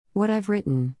What I've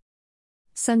written.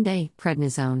 Sunday,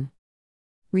 prednisone.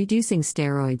 Reducing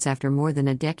steroids after more than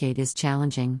a decade is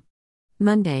challenging.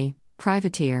 Monday,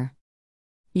 privateer.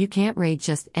 You can't raid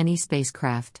just any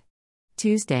spacecraft.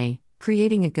 Tuesday,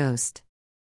 creating a ghost.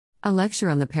 A lecture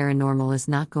on the paranormal is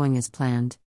not going as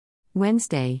planned.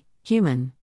 Wednesday,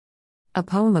 human. A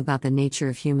poem about the nature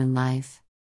of human life.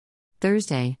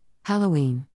 Thursday,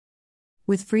 Halloween.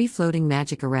 With free-floating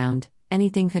magic around,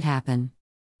 anything could happen.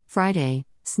 Friday,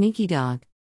 sneaky dog.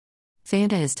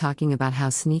 Fanta is talking about how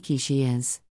sneaky she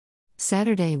is.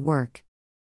 Saturday, work.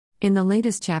 In the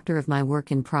latest chapter of my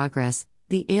work in progress,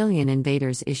 the alien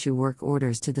invaders issue work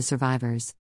orders to the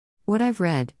survivors. What I've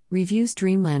read, reviews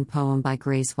Dreamland poem by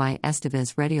Grace Y.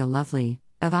 Estevez Radio Lovely,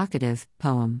 evocative,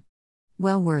 poem.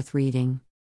 Well worth reading.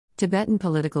 Tibetan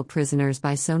Political Prisoners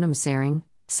by Sonam Saring,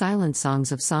 Silent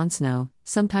Songs of Sonsno,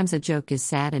 sometimes a joke is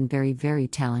sad and very, very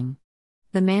telling.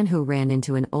 The Man Who Ran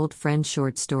Into an Old Friend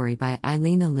short story by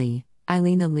Eileen Lee.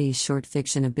 Eileen Lee's short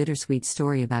fiction, a bittersweet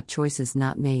story about choices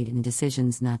not made and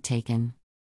decisions not taken.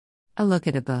 A look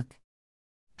at a book.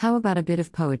 How about a bit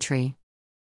of poetry?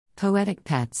 Poetic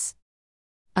Pets.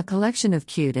 A collection of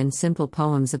cute and simple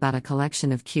poems about a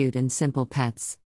collection of cute and simple pets.